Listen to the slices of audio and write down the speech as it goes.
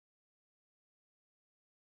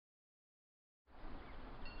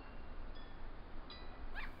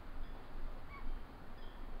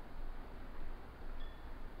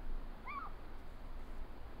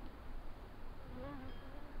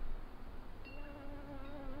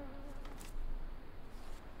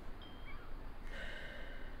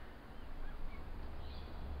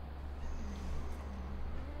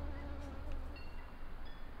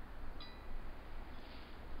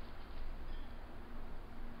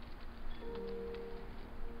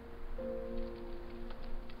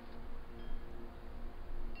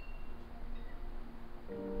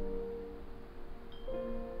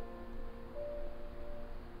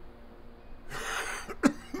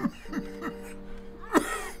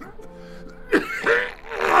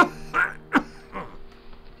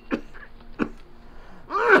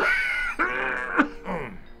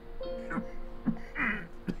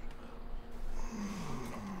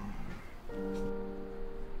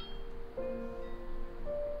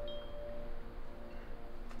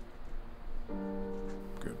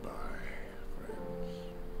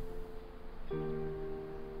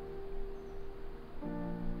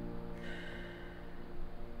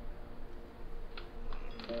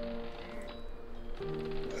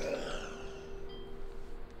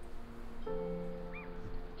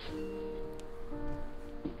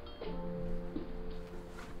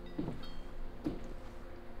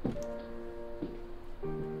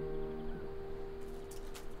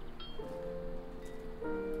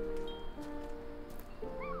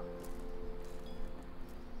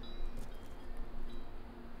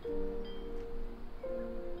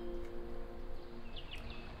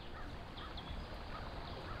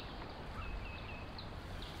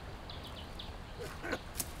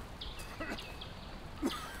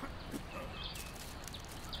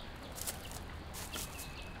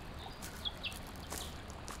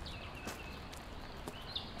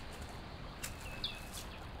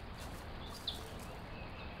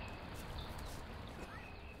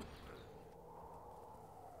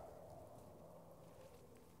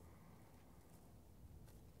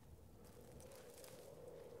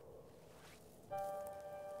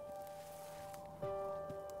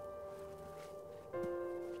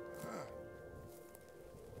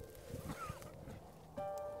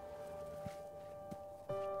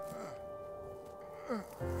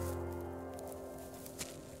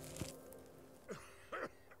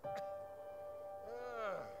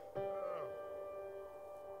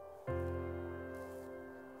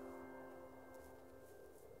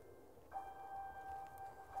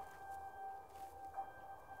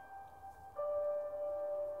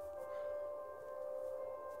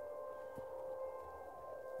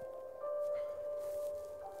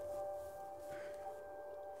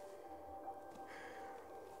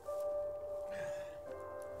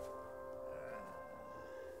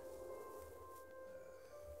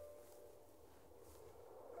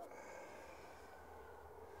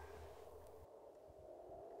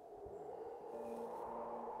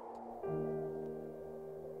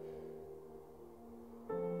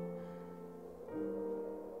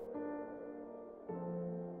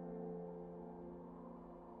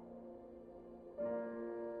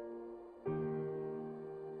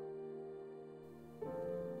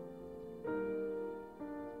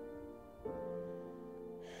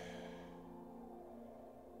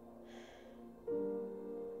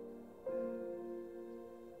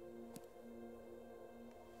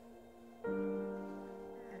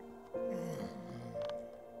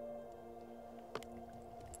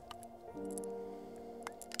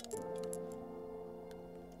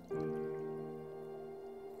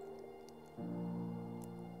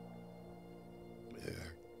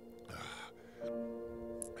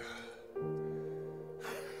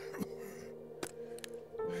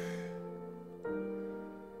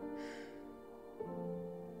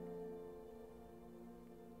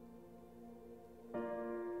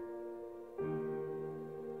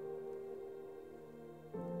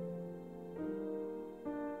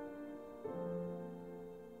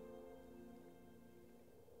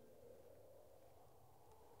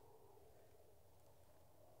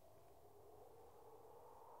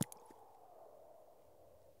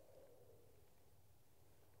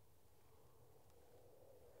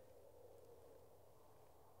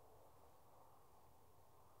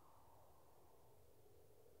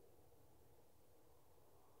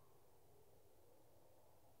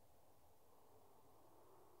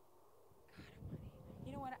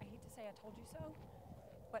I told you so.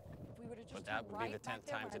 But if we would have just that turned would be right the 10th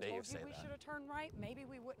time today you've said we that. should have turned right, maybe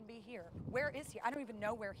we wouldn't be here. Where is here? I don't even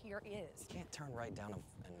know where here is. You can't turn right down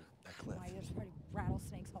a cliff. Why, there's probably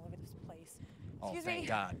rattlesnakes all over this place. Oh, Excuse thank me.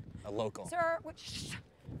 God. A local. Sir, what? Shh.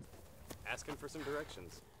 Ask him for some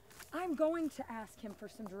directions. I'm going to ask him for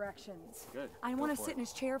some directions. Good. I want to sit in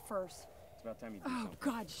his chair first. It's about time you do Oh, something.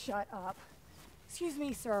 God, shut up. Excuse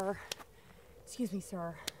me, sir. Excuse me,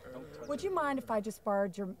 sir. Don't touch Would it. you mind if I just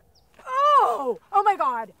borrowed your... Oh! Oh, my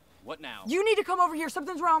God. What now? You need to come over here.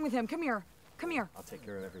 Something's wrong with him. Come here. Come here. I'll take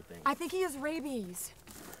care of everything. I think he has rabies.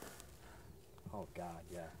 Oh, God,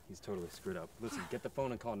 yeah. He's totally screwed up. Listen, get the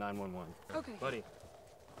phone and call 911. Okay. Buddy,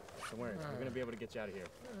 don't worry. We're going to be able to get you out of here.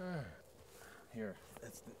 Here.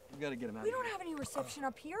 You got to get him out We of here. don't have any reception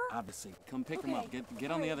up here. Obviously. Come pick him Okay. up. Get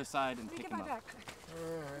on the other side and Let me pick get him my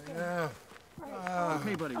up. backpack.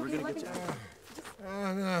 Okay, buddy, we're Okay, going to let get you me-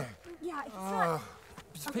 out of here. Yeah, it's not...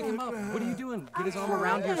 Just pick him up. What are you doing? Get his arm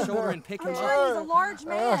around your shoulder and pick him I'm up. sure he's a large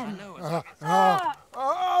man. I know.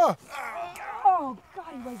 Oh, God,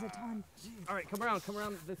 he weighs a ton. All right, come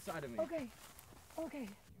around this side of me. Okay. Okay.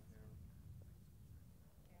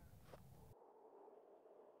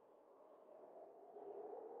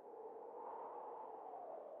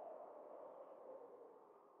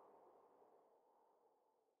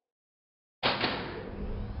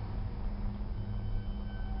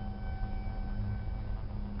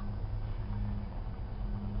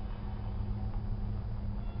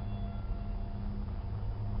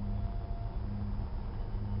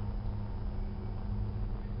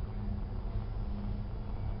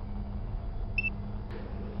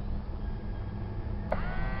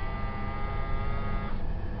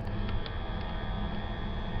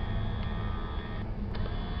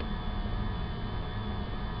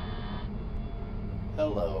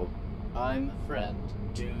 Hello, I'm F.R.E.N.D.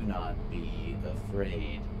 Do not be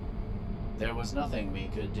afraid. There was nothing we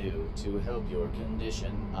could do to help your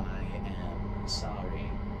condition. I am sorry.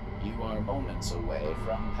 You are moments away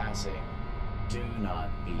from passing. Do not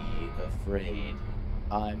be afraid.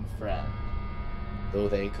 I'm F.R.E.N.D. Though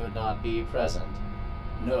they could not be present,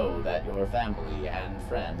 know that your family and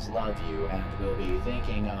friends love you and will be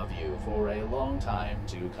thinking of you for a long time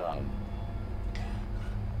to come.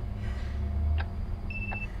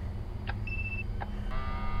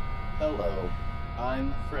 Hello,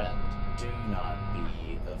 I'm F.R.E.N.D. Do not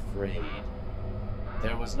be afraid.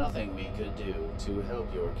 There was nothing we could do to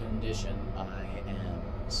help your condition. I am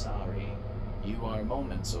sorry. You are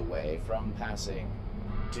moments away from passing.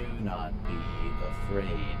 Do not be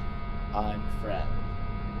afraid. I'm F.R.E.N.D.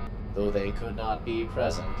 Though they could not be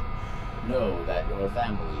present, know that your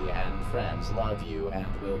family and friends love you and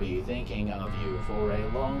will be thinking of you for a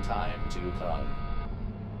long time to come.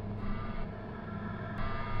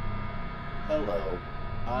 Hello,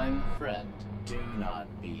 I'm F.R.E.N.D. Do not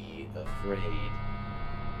be afraid.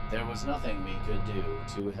 There was nothing we could do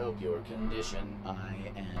to help your condition. I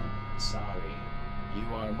am sorry.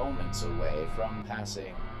 You are moments away from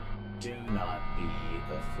passing. Do not be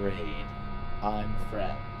afraid. I'm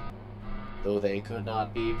F.R.E.N.D. Though they could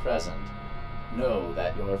not be present, know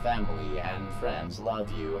that your family and friends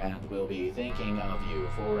love you and will be thinking of you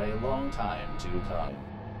for a long time to come.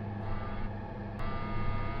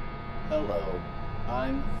 Hello,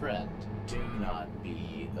 I'm F.R.E.N.D. Do not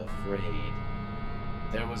be afraid.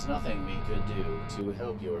 There was nothing we could do to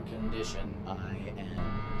help your condition. I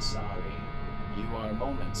am sorry. You are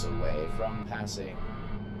moments away from passing.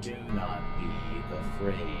 Do not be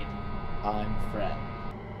afraid. I'm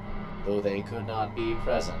F.R.E.N.D. Though they could not be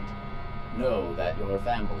present, know that your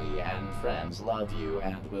family and friends love you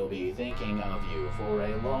and will be thinking of you for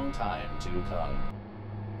a long time to come.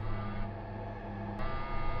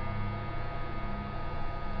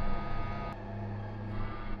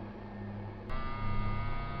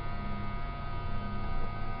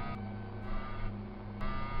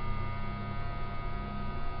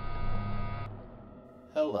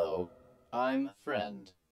 Hello, I'm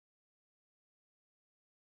F.R.E.N.D.